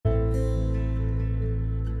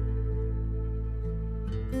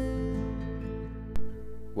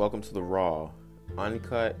welcome to the raw,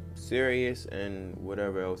 uncut, serious, and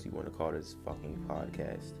whatever else you want to call this fucking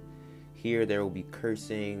podcast. Here there will be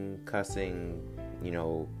cursing, cussing,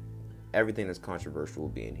 everything that's controversial will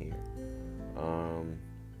be in here.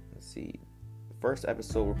 Let's see. First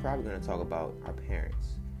episode, we're probably going to talk about our parents.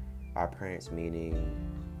 Our parents meaning,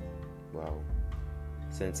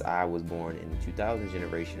 since I was born in the 2000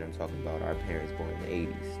 generation, I'm talking about our parents born in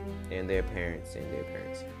the 80s, and their parents and their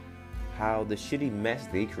parents. How the shitty mess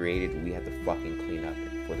they created, we have to fucking clean up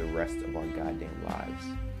for the rest of our goddamn lives.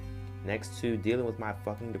 Next to dealing with my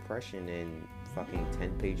fucking depression and fucking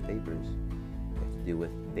 10-page papers, we have to deal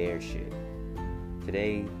with their shit.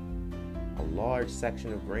 Today, a large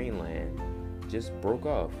section of Greenland just broke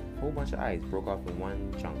off. A whole bunch of ice broke off in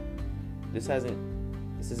one chunk. This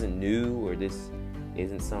isn't new, or this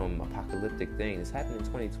isn't some apocalyptic thing. This happened in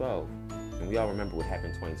 2012, and we all remember what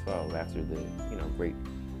happened in 2012 after the great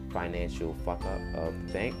financial fuck up of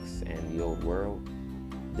the banks and the old world.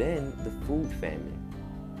 Then the food famine.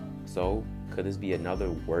 So could this be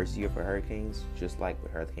another worse year for hurricanes, just like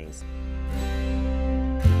with hurricanes?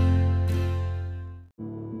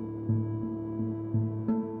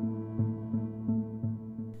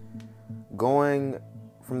 Going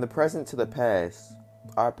from the present to the past,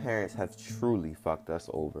 our parents have truly fucked us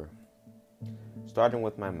over. Starting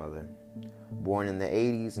with my mother, born in the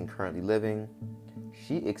 80s and currently living,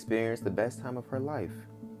 she experienced the best time of her life.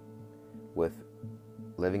 With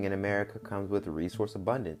living in America comes with resource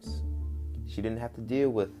abundance. She didn't have to deal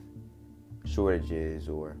with shortages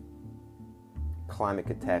or climate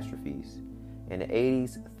catastrophes. In the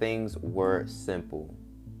 80s, things were simple.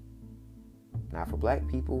 Not for black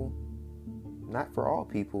people, not for all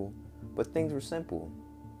people, but things were simple.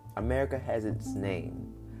 America has its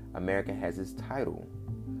name. America has its title.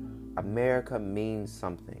 America means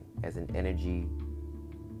something as an energy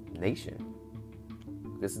nation.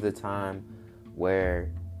 This is the time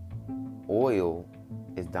where oil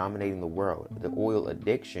is dominating the world. The oil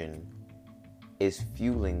addiction is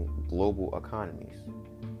fueling global economies.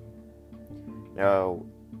 Now,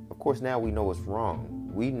 of course, now we know what's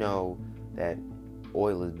wrong. We know that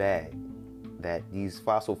oil is bad, that these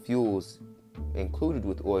fossil fuels included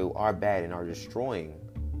with oil are bad and are destroying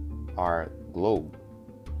our globe.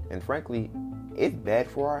 And frankly, it's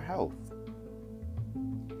bad for our health.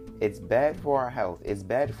 It's bad for our health. It's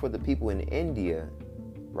bad for the people in India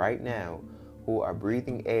right now who are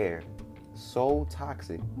breathing air so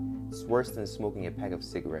toxic, it's worse than smoking a pack of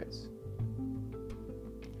cigarettes.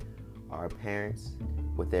 Our parents,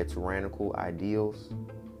 with their tyrannical ideals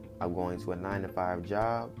of going to a 9-to-5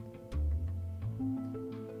 job,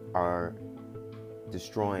 are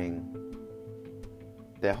destroying.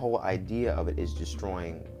 Their whole idea of it is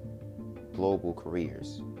destroying global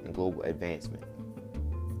careers and global advancement.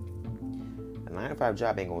 A 9-to-5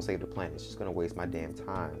 job ain't gonna save the planet. It's just gonna waste my damn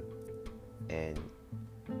time and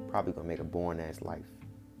probably gonna make a boring ass life.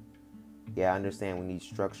 Yeah, I understand we need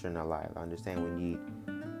structure in our life. I understand we need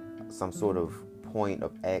some sort of point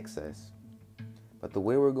of access. But the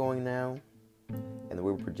way we're going now and the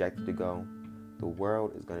way we're projected to go, the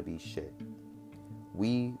world is gonna be shit.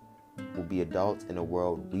 We will be adults in a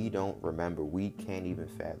world we don't remember, we can't even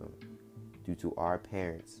fathom, due to our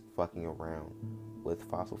parents fucking around with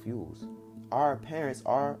fossil fuels. Our parents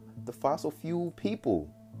are the fossil fuel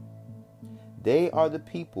people. They are the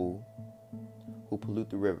people who pollute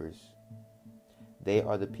the rivers. They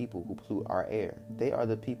are the people who pollute our air. They are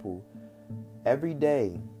the people every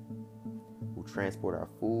day who transport our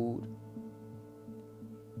food,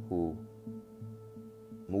 who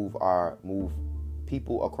move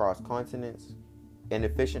people across continents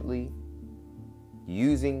inefficiently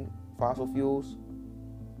using fossil fuels.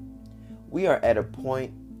 We are at a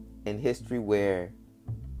point in history where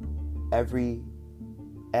every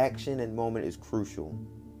action and moment is crucial.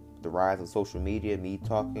 The rise of social media, me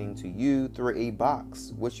talking to you through a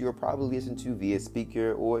box, which you're probably listening to via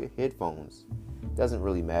speaker or headphones. Doesn't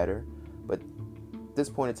really matter, but this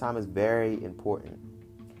point in time is very important.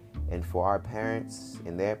 And for our parents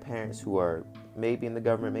and their parents who are maybe in the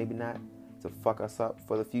government, maybe not, to fuck us up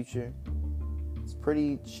for the future, it's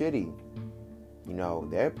pretty shitty.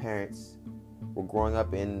 Their parents were growing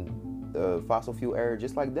up in the fossil fuel era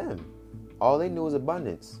just like them. All they knew was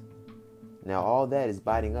abundance. Now all that is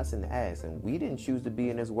biting us in the ass, and we didn't choose to be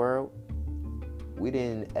in this world. We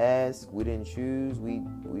didn't ask, we didn't choose, we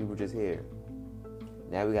were just here.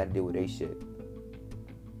 Now we got to deal with their shit.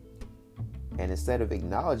 And instead of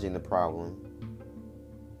acknowledging the problem,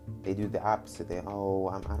 they do the opposite. I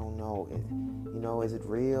don't know. Is it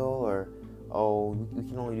real? Or, we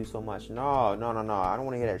can only do so much. No. I don't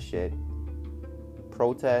want to hear that shit.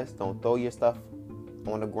 Protest. Don't throw your stuff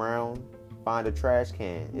on the ground, find a trash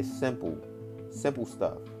can. It's simple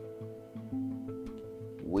stuff.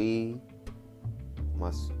 We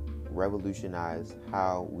must revolutionize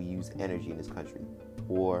how we use energy in this country,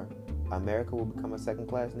 or America will become a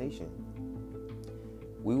second-class nation.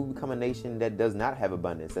 We will become a nation that does not have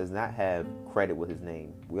abundance, does not have credit with his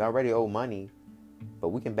name. We already owe money, but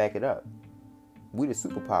we can back it up. We the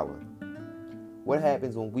superpower. What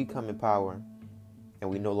happens when we come in power and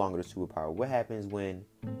we no longer the superpower? What happens when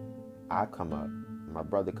I come up, my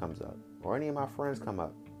brother comes up, or any of my friends come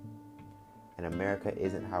up, and America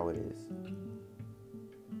isn't how it is?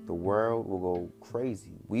 The world will go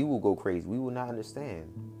crazy. We will go crazy. We will not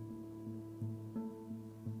understand.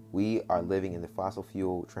 We are living in the fossil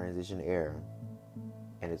fuel transition era,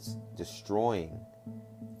 and it's destroying,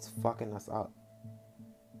 it's fucking us up.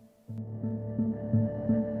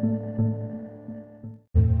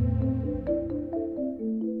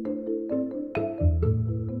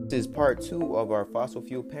 This is part 2 of our fossil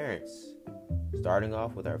fuel parents, starting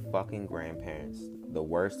off with our fucking grandparents, the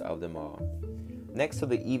worst of them all. Next to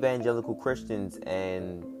the evangelical Christians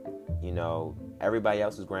and, everybody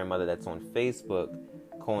else's grandmother that's on Facebook,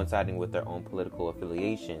 coinciding with their own political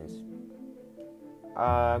affiliations,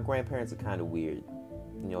 grandparents are kind of weird.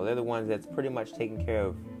 They're the ones that's pretty much taking care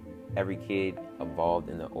of every kid involved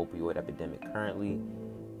in the opioid epidemic currently,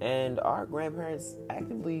 and our grandparents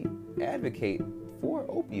actively advocate for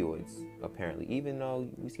opioids, apparently, even though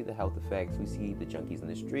we see the health effects, we see the junkies in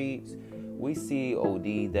the streets, we see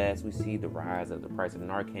OD deaths, we see the rise of the price of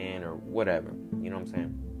Narcan or whatever, you know what I'm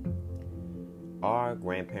saying? Our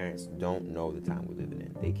grandparents don't know the time we're living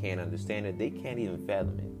in. They can't understand it. They can't even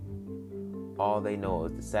fathom it. All they know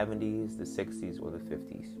is the 70s, the 60s, or the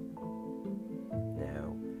 50s.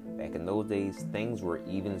 Now, back in those days, things were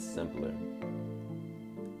even simpler.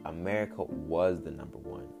 America was the number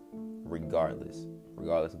one, regardless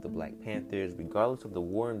of the Black Panthers, regardless of the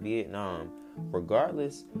war in Vietnam,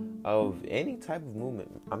 regardless of any type of movement,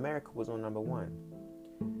 America was on number one.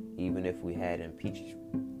 Even if we had impeached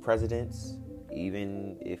presidents,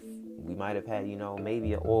 even if we might have had,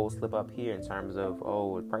 maybe an oil slip up here in terms of,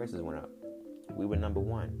 the prices went up, we were number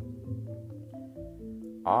one.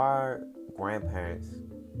 Our grandparents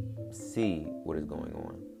see what is going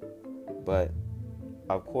on, but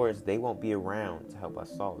of course they won't be around to help us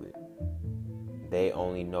solve it. They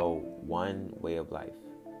only know one way of life,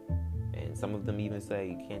 and some of them even say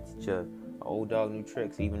you can't teach an old dog new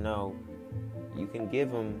tricks, even though you can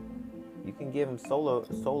give them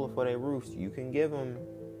solar for their roofs. You can give them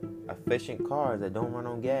efficient cars that don't run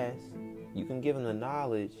on gas. You can give them the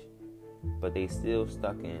knowledge, but they still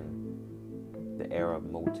stuck in the era of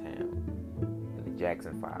Motown and the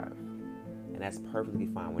Jackson 5, and that's perfectly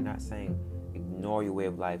fine. We're not saying ignore your way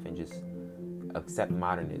of life and just accept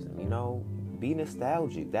modernism. Be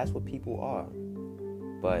nostalgic. That's what people are.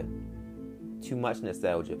 But too much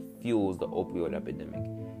nostalgia fuels the opioid epidemic.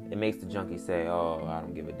 It makes the junkie say, "Oh, I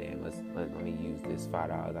don't give a damn. Let me use this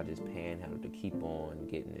 $5 I just panhandled to keep on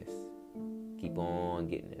getting this. Keep on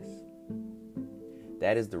getting this."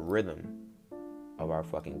 That is the rhythm of our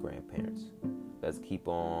fucking grandparents. Let's keep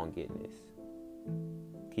on getting this.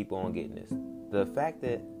 Keep on getting this. The fact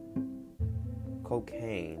that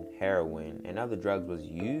cocaine, heroin, and other drugs was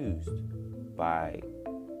used by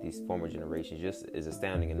these former generations just is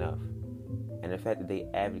astounding enough. And the fact that they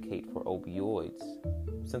advocate for opioids,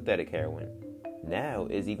 synthetic heroin, now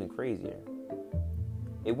is even crazier.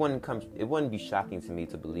 It wouldn't be shocking to me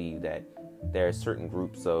to believe that there are certain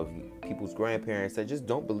groups of people's grandparents that just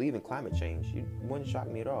don't believe in climate change. It wouldn't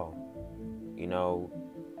shock me at all.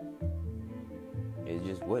 It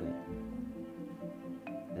just wouldn't.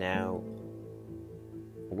 Now,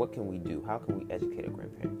 what can we do? How can we educate our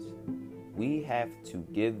grandparents? We have to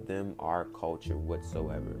give them our culture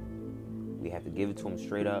whatsoever. We have to give it to them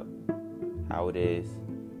straight up, how it is,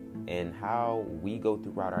 and how we go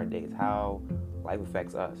throughout our days, how life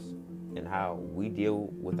affects us, and how we deal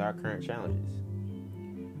with our current challenges.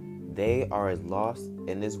 They are as lost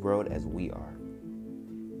in this world as we are.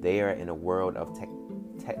 They are in a world of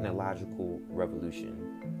technological revolution.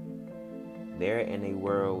 They're in a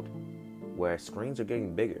world where screens are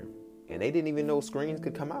getting bigger, and they didn't even know screens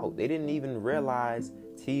could come out. They didn't even realize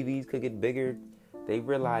TVs could get bigger. They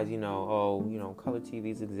realize, color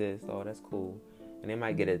TVs exist. Oh, that's cool. And they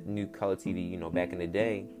might get a new color TV, back in the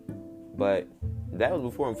day. But that was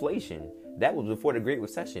before inflation. That was before the Great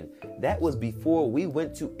Recession. That was before we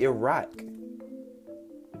went to Iraq.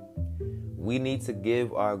 We need to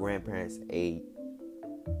give our grandparents a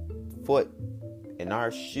foot in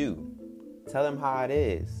our shoe. Tell them how it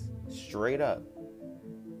is. Straight up.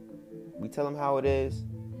 We tell them how it is.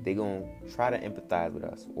 They're going to try to empathize with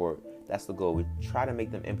us, or that's the goal. We try to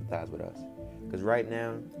make them empathize with us. Because right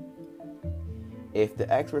now, if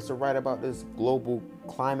the experts are right about this global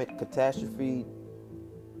climate catastrophe,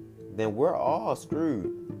 then we're all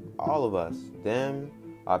screwed. All of us. Them,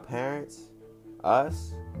 our parents,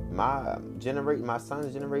 us, my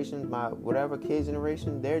son's generation, my whatever kid's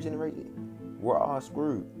generation, their generation, we're all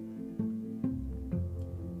screwed.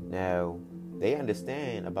 Now, they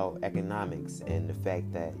understand about economics and the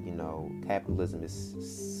fact that, capitalism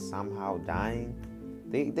is somehow dying.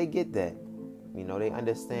 They get that. They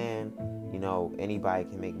understand, anybody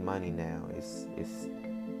can make money now. It's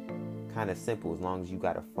kind of simple as long as you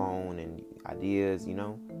got a phone and ideas,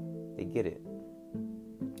 they get it.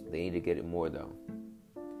 They need to get it more though.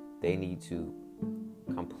 They need to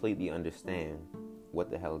completely understand what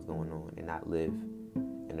the hell is going on and not live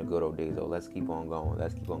in the good old days. Oh, let's keep on going.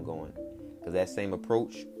 Because that same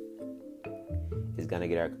approach is going to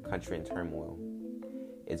get our country in turmoil.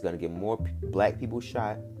 It's going to get more black people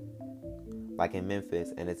shot, like in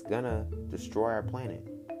Memphis, and it's going to destroy our planet.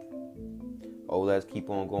 Oh, let's keep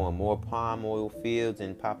on going. More palm oil fields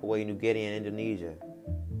in Papua New Guinea and Indonesia.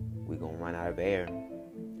 We're going to run out of air.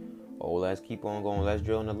 Oh, let's keep on going. Let's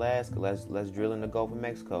drill in Alaska. Let's drill in the Gulf of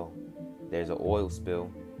Mexico. There's an oil spill.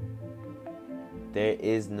 There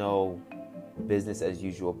is no business as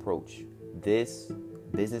usual approach. This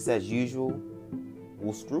business as usual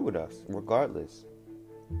will screw with us regardless.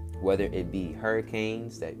 Whether it be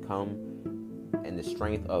hurricanes that come in the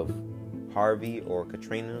strength of Harvey or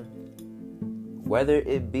Katrina, whether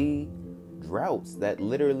it be droughts that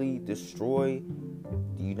literally destroy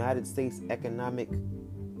the United States economic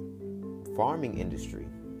farming industry,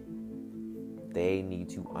 they need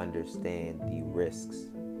to understand the risks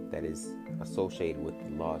that is associated with the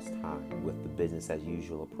lost time, with the business as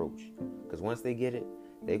usual approach. Because once they get it,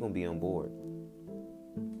 they're going to be on board.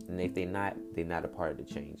 And if they're not a part of the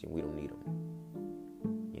change, and we don't need them.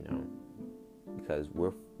 Because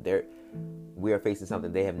we are facing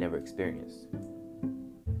something they have never experienced.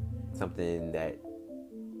 Something that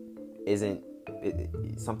isn't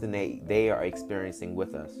something they are experiencing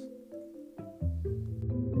with us.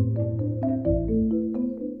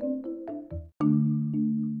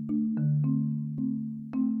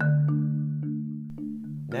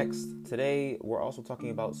 Next, today we're also talking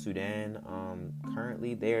about Sudan.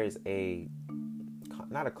 Currently, there is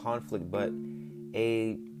not a conflict, but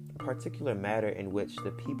a particular matter in which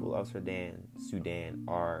the people of Sudan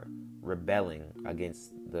are rebelling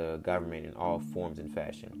against the government in all forms and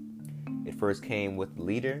fashion. It first came with the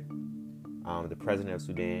leader, the president of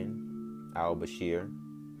Sudan, al-Bashir.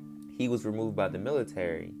 He was removed by the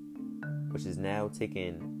military, which is now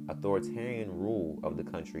taking authoritarian rule of the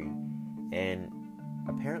country, and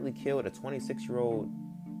apparently killed a 26-year-old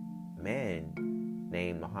man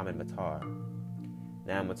named Mohammed Matar.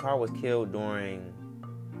 Now, Matar was killed during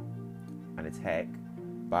an attack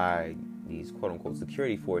by these quote-unquote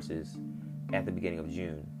security forces at the beginning of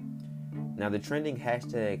June. Now, the trending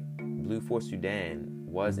hashtag #BlueForSudan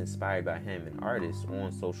was inspired by him, an artist,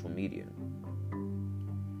 on social media.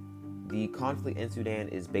 The conflict in Sudan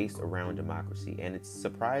is based around democracy, and it's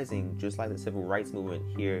surprising, just like the civil rights movement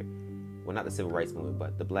here, well, not the civil rights movement,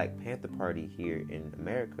 but the Black Panther Party here in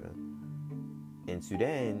America. In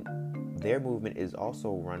Sudan, their movement is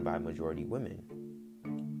also run by majority women.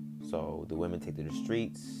 So the women take to the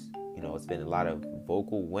streets. It's been a lot of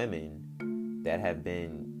vocal women that have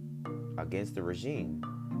been against the regime.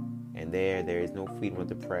 And there is no freedom of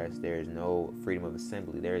the press. There is no freedom of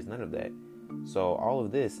assembly. There is none of that. So all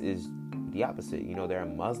of this is the opposite. They're a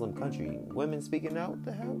Muslim country. Women speaking out, what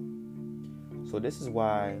the hell? So this is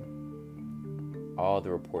why all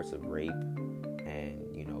the reports of rape and,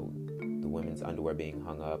 the women's underwear being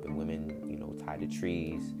hung up and women, tied to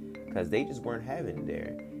trees, because they just weren't having it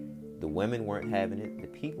there. The women weren't having it, the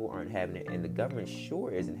people aren't having it, and the government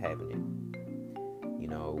sure isn't having it.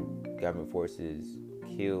 Government forces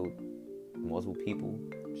killed multiple people,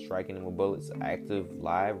 striking them with bullets, active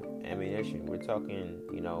live ammunition. We're talking,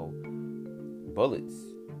 bullets.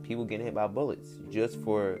 People getting hit by bullets just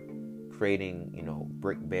for creating,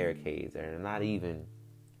 brick barricades that are not even,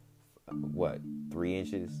 3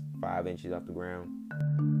 inches, 5 inches off the ground.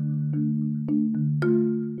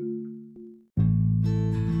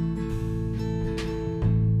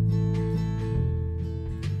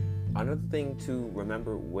 Another thing to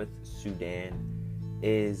remember with Sudan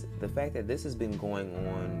is the fact that this has been going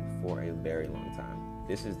on for a very long time.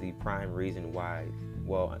 This is the prime reason why,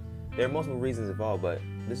 there are multiple reasons involved, but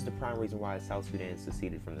this is the prime reason why South Sudan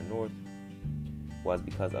seceded from the North, was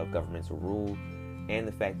because of governmental rule and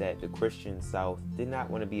the fact that the Christian South did not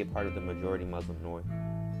want to be a part of the majority Muslim North.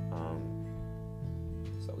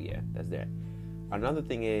 yeah, that's that. Another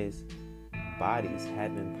thing is bodies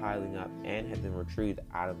have been piling up and have been retrieved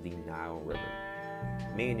out of the Nile River,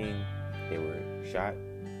 meaning they were shot,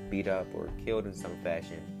 beat up, or killed in some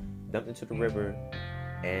fashion, dumped into the river,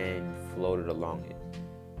 and floated along it.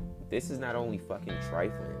 This is not only fucking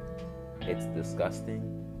trifling, it's disgusting,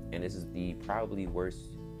 and this is the probably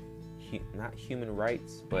worst, not human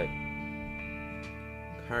rights, but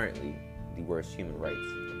currently the worst human rights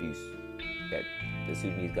abuse that the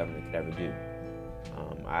Sudanese government could ever do.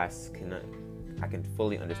 I can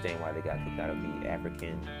fully understand why they got kicked out of the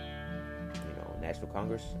African, National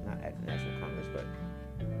Congress, not National Congress, but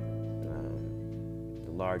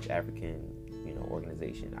the large African,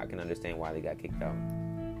 organization. I can understand why they got kicked out,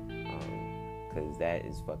 because that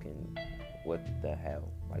is fucking, what the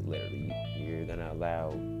hell? Like, literally, you're gonna allow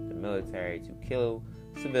the military to kill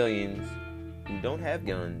civilians who don't have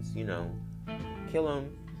guns, kill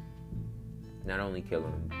them. Not only kill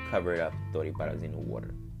them, cover it up, throw their bodies in the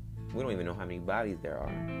water. We don't even know how many bodies there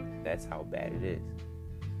are. That's how bad it is.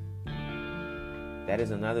 That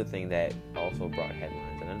is another thing that also brought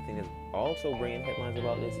headlines. Another thing that's also bringing headlines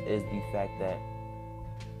about this is the fact that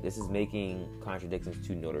this is making contradictions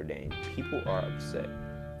to Notre Dame. People are upset.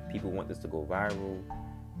 People want this to go viral,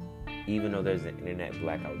 even though there's an internet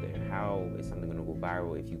blackout there. How is something going to go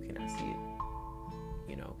viral if you cannot see it?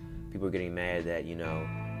 People are getting mad that,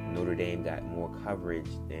 Notre Dame got more coverage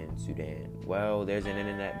than Sudan. Well, there's an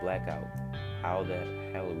internet blackout. How the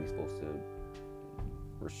hell are we supposed to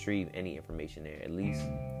retrieve any information there? At least,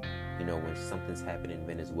 when something's happening in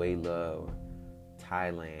Venezuela or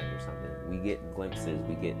Thailand or something, we get glimpses,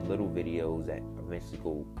 we get little videos that eventually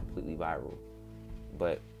go completely viral.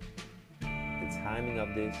 But the timing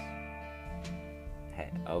of this,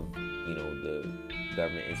 the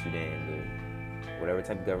government in Sudan, whatever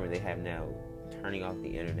type of government they have now, turning off the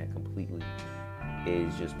internet completely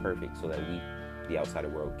is just perfect so that the outside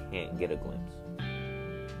world, can't get a glimpse.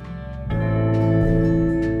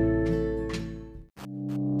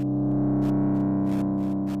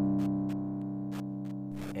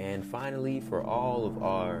 And finally, for all of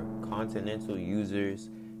our continental users,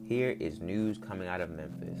 here is news coming out of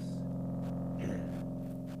Memphis.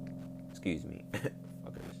 Excuse me.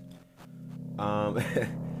 Fuckers.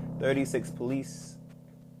 36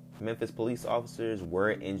 Memphis police officers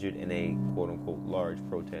were injured in a quote-unquote large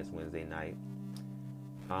protest Wednesday night.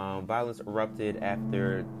 Violence erupted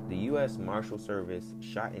after the U.S. Marshal Service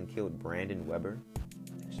shot and killed Brandon Weber.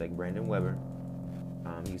 Brandon Weber.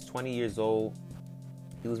 He's 20 years old.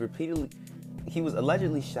 He was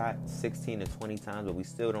allegedly shot 16 to 20 times, but we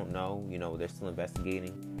still don't know. They're still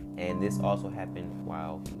investigating. And this also happened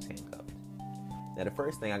while he was handcuffed. Now, the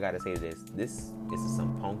first thing I gotta say to this is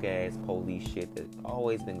some punk-ass police shit that's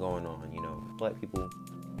always been going on, Black people,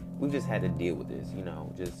 we've just had to deal with this, we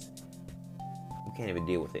can't even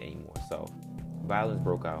deal with it anymore. So, violence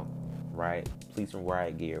broke out, police and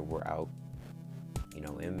riot gear were out,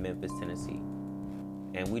 in Memphis, Tennessee.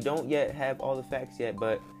 And we don't yet have all the facts yet,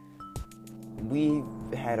 but we've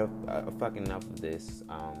had a fucking enough of this,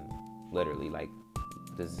 literally,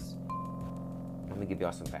 this. Let me give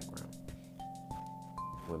y'all some background.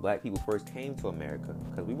 When Black people first came to America,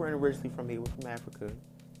 because we weren't originally from here, we're from Africa,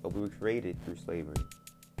 but we were created through slavery.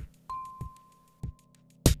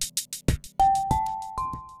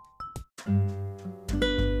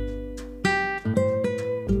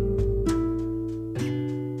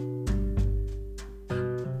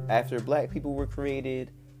 After Black people were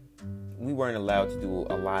created, we weren't allowed to do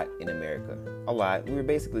a lot in America. A lot. We were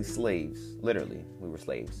basically slaves. Literally, we were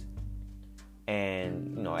slaves.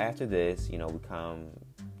 And, after this, we come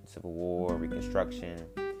Civil War, Reconstruction.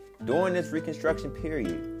 During this Reconstruction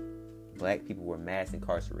period, Black people were mass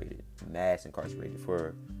incarcerated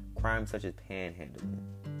for crimes such as panhandling.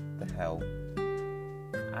 The hell?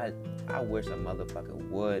 I wish a motherfucker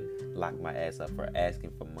would lock my ass up for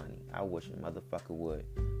asking for money. I wish a motherfucker would.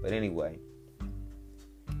 But anyway,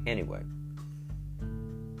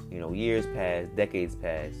 years passed, decades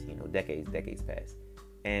passed, decades passed.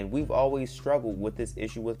 And we've always struggled with this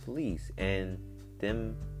issue with police and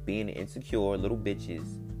them being insecure little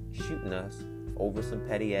bitches shooting us over some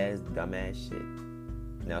petty ass, dumbass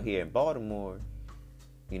shit. Now here in Baltimore,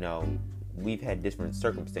 we've had different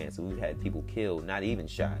circumstances. We've had people killed, not even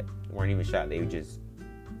shot. They weren't even shot. They would just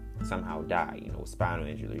somehow die, spinal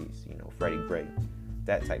injuries, Freddie Gray,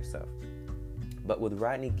 that type stuff. But with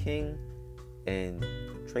Rodney King and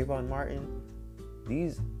Trayvon Martin,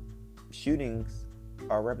 these shootings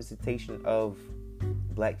are a representation of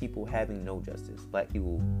Black people having no justice. Black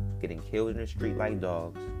people getting killed in the street like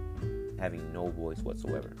dogs, having no voice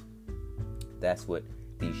whatsoever. That's what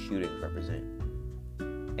these shootings represent.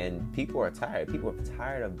 And people are tired. People are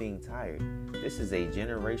tired of being tired. This is a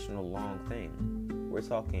generational long thing. We're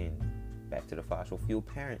talking back to the fossil fuel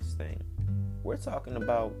parents thing. We're talking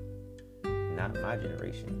about not my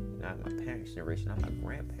generation, not my parents' generation, not my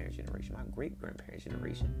grandparents' generation, my great-grandparents'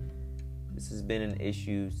 generation. This has been an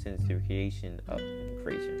issue since the creation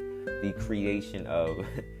of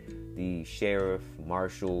the sheriff,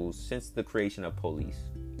 marshals, since the creation of police,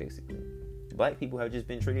 basically. Black people have just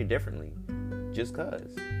been treated differently, just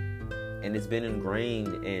cause. And it's been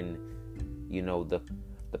ingrained in,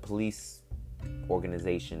 the police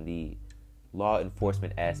organization, the law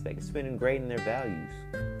enforcement aspect. It's been ingrained in their values.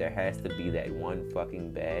 There has to be that one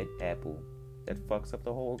fucking bad apple that fucks up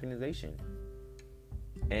the whole organization.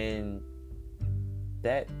 And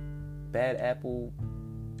that bad apple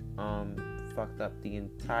fucked up the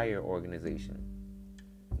entire organization.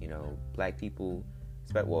 Black people,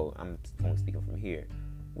 I'm only speaking from here.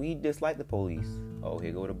 We dislike the police. Oh,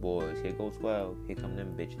 here go the boys. Here go 12. Here come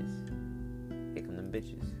them bitches.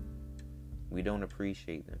 We don't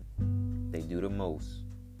appreciate them. They do the most.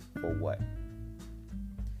 For what?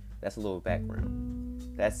 That's a little background.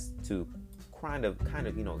 That's to kind of,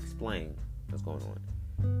 explain what's going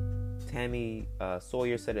on. Tammy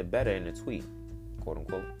Sawyer said it better in a tweet, quote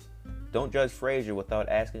unquote. Don't judge Frazier without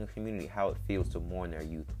asking the community how it feels to mourn their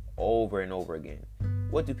youth over and over again.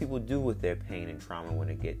 What do people do with their pain and trauma when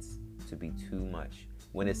it gets to be too much?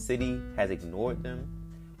 When a city has ignored them?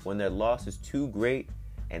 When their loss is too great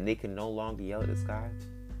and they can no longer yell at the sky?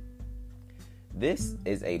 This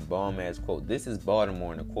is a bomb-ass quote. This is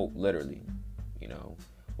Baltimore in a quote, literally.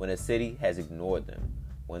 When a city has ignored them.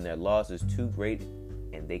 When their loss is too great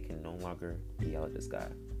and they can no longer yell at the sky.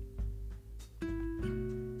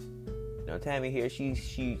 Now, Tammy here, she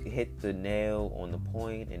hit the nail on the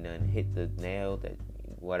point and then hit the nail that,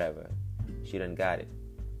 whatever. She done got it.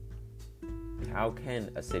 How can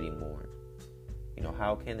a city mourn?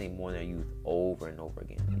 How can they mourn their youth over and over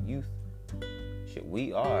again? The youth, shit,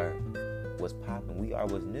 we are what's popping. We are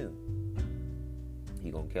what's new. He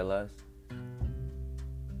gonna kill us?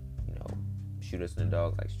 Shoot us in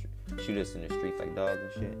the streets like dogs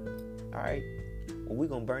and shit. Alright. Well, we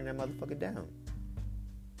gonna burn that motherfucker down.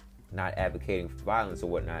 Not advocating for violence or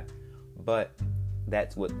whatnot, but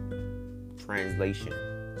that's what translation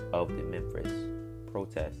of the Memphis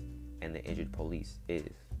protest and the injured police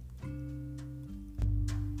is.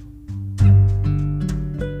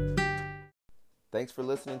 Thanks for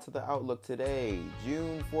listening to The Outlook today,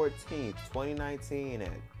 June 14th, 2019 at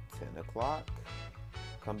 10 o'clock.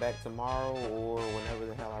 Come back tomorrow or whenever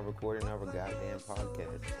the hell I record another goddamn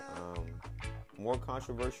podcast. More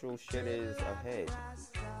controversial shit is ahead.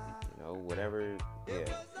 Whatever.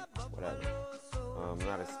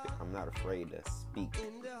 I'm not afraid to speak.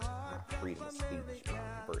 My freedom of speech,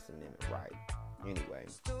 First Amendment right. Anyway,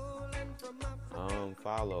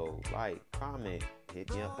 follow, like, comment,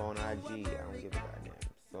 hit me up on IG. I don't give a goddamn.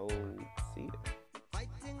 So